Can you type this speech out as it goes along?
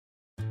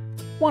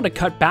Want to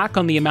cut back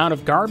on the amount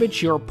of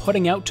garbage you're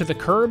putting out to the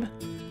curb?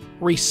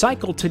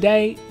 Recycle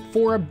today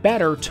for a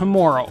better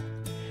tomorrow.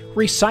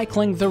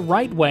 Recycling the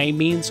right way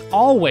means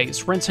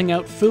always rinsing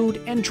out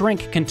food and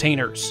drink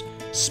containers.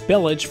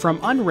 Spillage from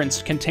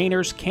unrinsed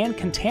containers can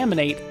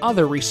contaminate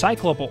other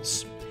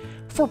recyclables.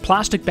 For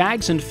plastic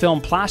bags and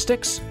film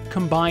plastics,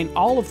 combine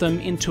all of them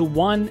into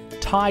one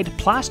tied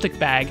plastic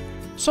bag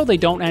so they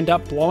don't end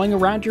up blowing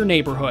around your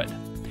neighborhood.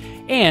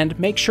 And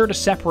make sure to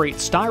separate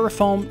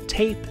styrofoam,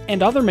 tape,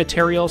 and other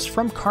materials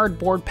from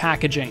cardboard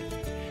packaging.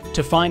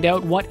 To find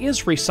out what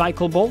is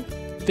recyclable,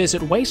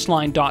 visit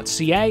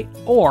wasteline.ca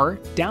or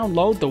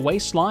download the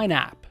Wasteline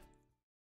app.